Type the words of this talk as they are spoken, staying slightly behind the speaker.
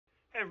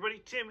Hey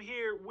everybody, Tim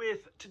here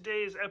with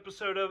today's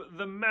episode of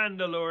The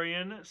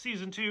Mandalorian,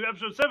 Season 2,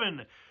 Episode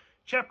 7,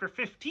 Chapter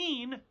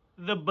 15,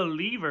 The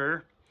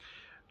Believer.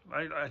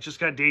 I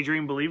just got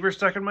Daydream Believer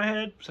stuck in my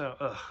head, so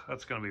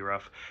that's going to be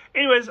rough.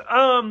 Anyways,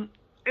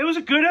 it was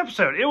a good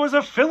episode. It was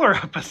a filler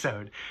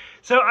episode.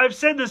 So I've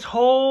said this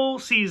whole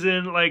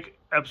season, like,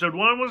 Episode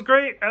 1 was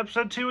great,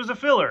 Episode 2 was a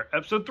filler,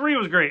 Episode 3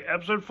 was great,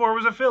 Episode 4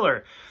 was a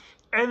filler.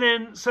 And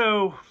then,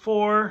 so,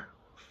 4...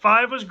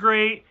 5 was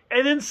great,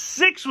 and then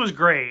 6 was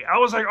great. I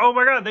was like, oh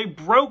my god, they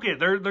broke it.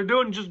 They're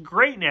doing just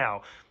great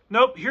now.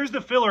 Nope, here's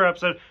the filler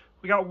episode.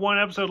 We got one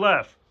episode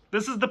left.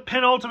 This is the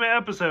penultimate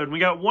episode. We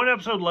got one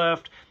episode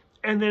left,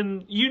 and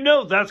then you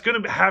know that's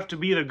going to have to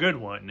be the good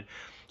one.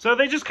 So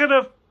they just kind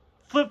of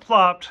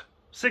flip-flopped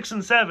 6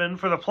 and 7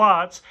 for the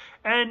plots,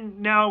 and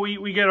now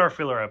we get our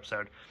filler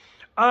episode.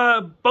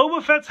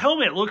 Boba Fett's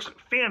helmet looks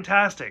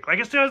fantastic. Like,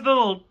 it still has the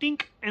little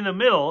dink in the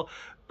middle,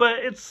 but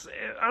it's,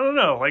 I don't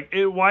know, like,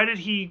 why did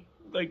he,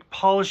 like,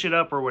 polish it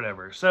up or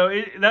whatever?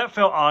 So that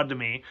felt odd to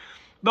me.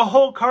 The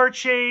whole car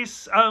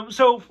chase,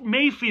 so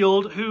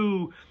Mayfield,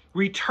 who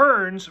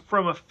returns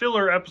from a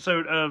filler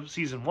episode of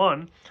Season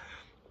 1,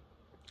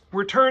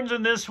 returns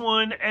in this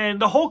one, and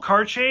the whole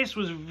car chase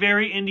was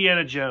very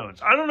Indiana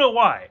Jones. I don't know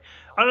why.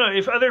 I don't know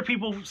if other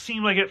people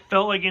seem like it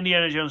felt like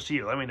Indiana Jones to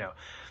you. Let me know.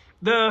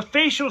 The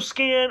facial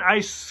scan, I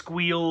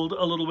squealed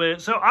a little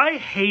bit. So I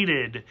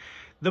hated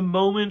the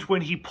moment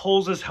when he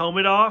pulls his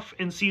helmet off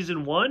in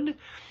Season 1.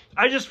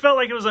 I just felt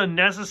like it was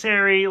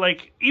unnecessary.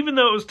 Like, even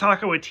though it was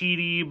Taika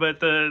Waititi, but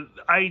the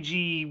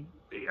IG,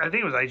 I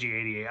think it was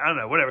IG-88, I don't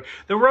know, whatever.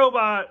 The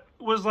robot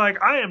was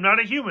like, I am not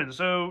a human,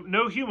 so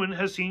no human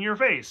has seen your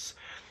face.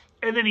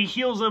 And then he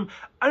heals him.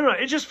 I don't know,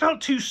 it just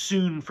felt too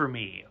soon for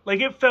me.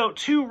 Like, it felt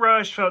too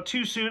rushed, felt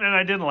too soon, and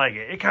I didn't like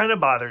it. It kind of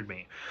bothered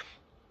me.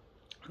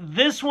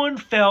 This one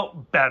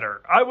felt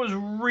better. I was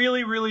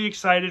really, really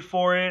excited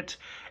for it.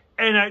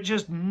 And it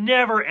just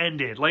never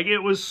ended. Like, it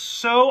was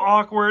so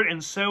awkward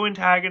and so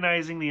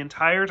antagonizing the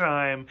entire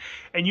time.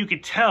 And you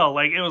could tell,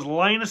 like, it was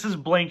Linus's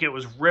blanket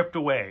was ripped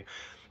away.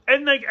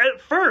 And, like, at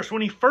first,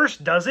 when he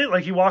first does it,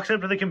 like, he walks up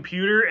to the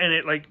computer and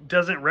it, like,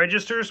 doesn't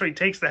register, so he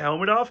takes the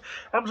helmet off.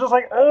 I'm just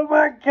like, oh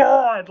my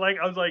god! Like,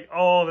 I was like,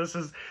 oh,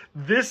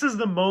 this is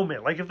the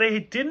moment. Like, if they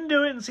didn't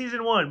do it in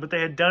Season 1, but they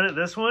had done it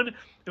this one,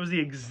 it was the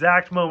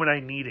exact moment I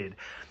needed.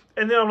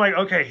 And then I'm like,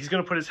 okay, he's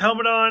going to put his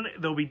helmet on,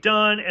 they'll be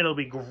done, and it'll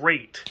be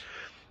great.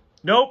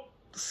 Nope.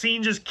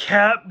 Scene just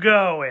kept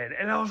going.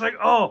 And I was like,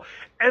 oh.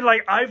 And,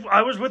 like,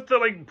 I was with the,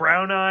 like,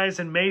 brown eyes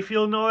and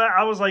Mayfield and all that.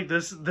 I was like,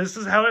 this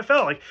is how it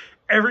felt. Like,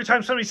 every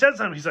time somebody said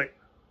something, he's like...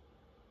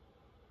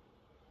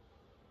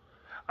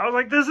 I was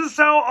like, this is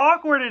how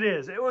awkward it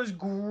is. It was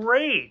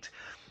great.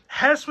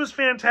 Hess was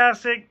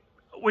fantastic,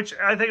 which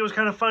I think it was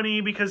kind of funny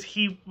because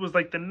he was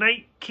like the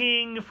Night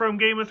King from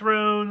Game of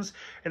Thrones,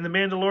 and the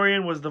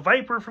Mandalorian was the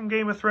Viper from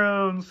Game of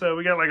Thrones, so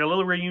we got like a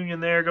little reunion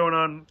there going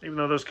on, even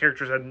though those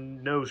characters had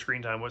no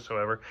screen time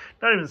whatsoever,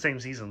 not even the same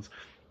seasons.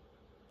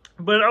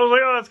 But I was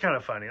like, oh, that's kind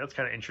of funny, that's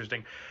kind of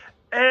interesting.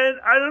 And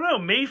I don't know,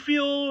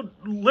 Mayfield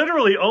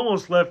literally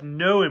almost left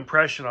no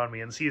impression on me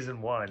in Season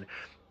 1.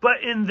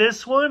 But in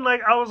this one,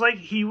 like, I was like,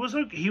 he was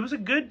a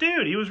good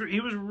dude. He was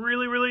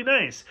really, really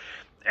nice.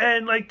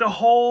 And, like, the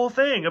whole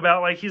thing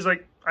about, like, he's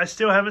like, I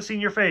still haven't seen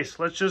your face.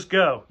 Let's just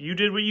go. You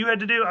did what you had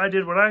to do. I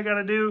did what I got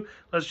to do.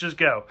 Let's just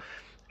go.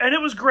 And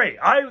it was great.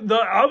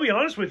 I'll be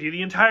honest with you.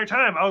 The entire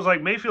time, I was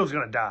like, Mayfield's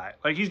going to die.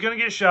 Like, he's going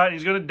to get shot and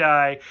he's going to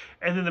die.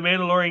 And then the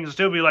Mandalorian will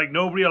still be like,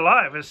 nobody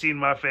alive has seen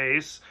my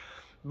face.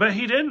 But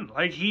he didn't.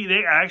 Like,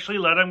 they actually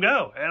let him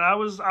go. And I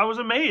was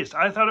amazed.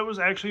 I thought it was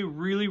actually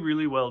really,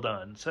 really well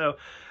done. So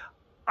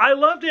I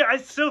loved it. I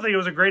still think it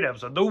was a great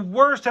episode. The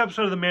worst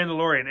episode of The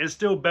Mandalorian is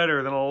still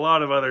better than a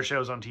lot of other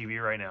shows on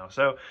TV right now.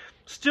 So,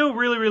 still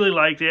really, really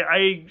liked it.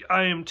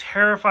 I am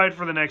terrified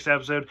for the next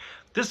episode.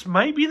 This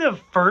might be the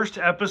first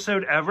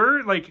episode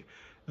ever. Like,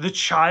 the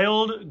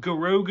child,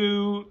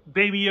 Grogu,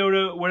 Baby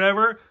Yoda,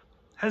 whatever,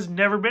 has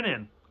never been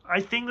in. I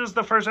think this is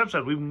the first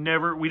episode.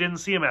 We didn't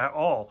see him at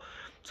all.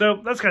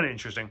 So, that's kind of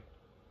interesting.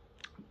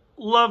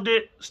 Loved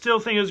it. Still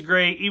think it was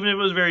great, even if it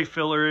was very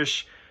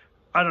fillerish.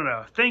 I don't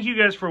know. Thank you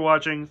guys for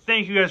watching.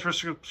 Thank you guys for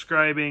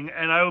subscribing.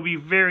 And I will be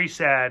very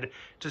sad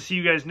to see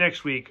you guys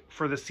next week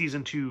for the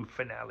Season 2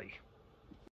 finale.